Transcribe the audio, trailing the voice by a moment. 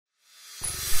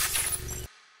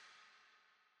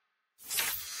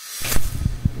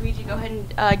Luigi, go ahead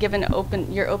and give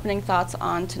your opening thoughts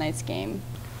on tonight's game.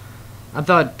 I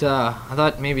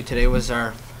thought maybe today was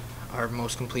our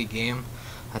most complete game.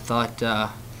 I thought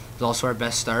it was also our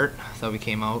best start. I thought we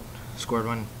came out, scored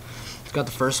one, got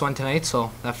the first one tonight,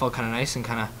 so that felt kind of nice and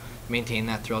kind of maintained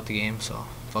that throughout the game, so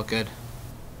it felt good.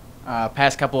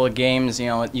 Past couple of games, you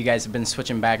know, you guys have been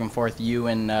switching back and forth, you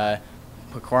and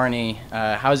Pokorny.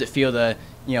 How does it feel to,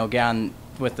 you know, get on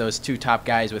with those two top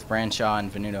guys with Branshaw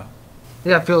and Venuto?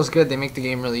 Yeah, it feels good. They make the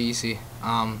game really easy.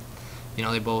 You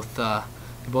know, they both got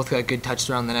good touch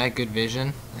around the net, good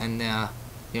vision, and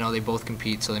you know, they both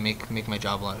compete, so they make my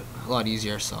job a lot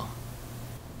easier. So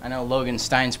I know Logan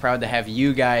Stein's proud to have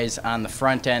you guys on the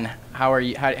front end. How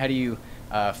do you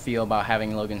feel about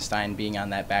having Logan Stein being on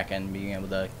that back end, being able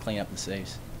to clean up the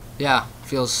saves? Yeah,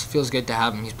 feels good to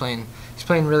have him. He's playing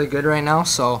really good right now.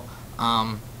 So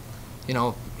you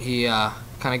know, he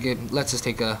kind of lets us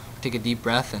take a deep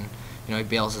breath, and you know, he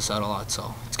bails us out a lot.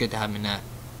 So it's good to have him in net.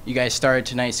 You guys started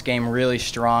tonight's game really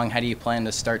strong. How do you plan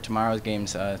to start tomorrow's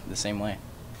games the same way?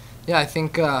 Yeah, I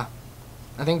think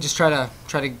just try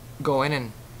to go in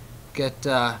and get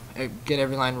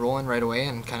every line rolling right away,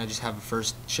 and kind of just have a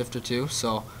first shift or two.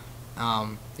 So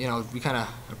you know, we kind of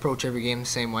approach every game the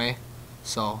same way.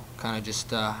 So kind of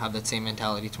just have that same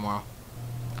mentality tomorrow.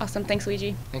 Awesome. Thanks,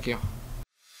 Luigi. Thank you.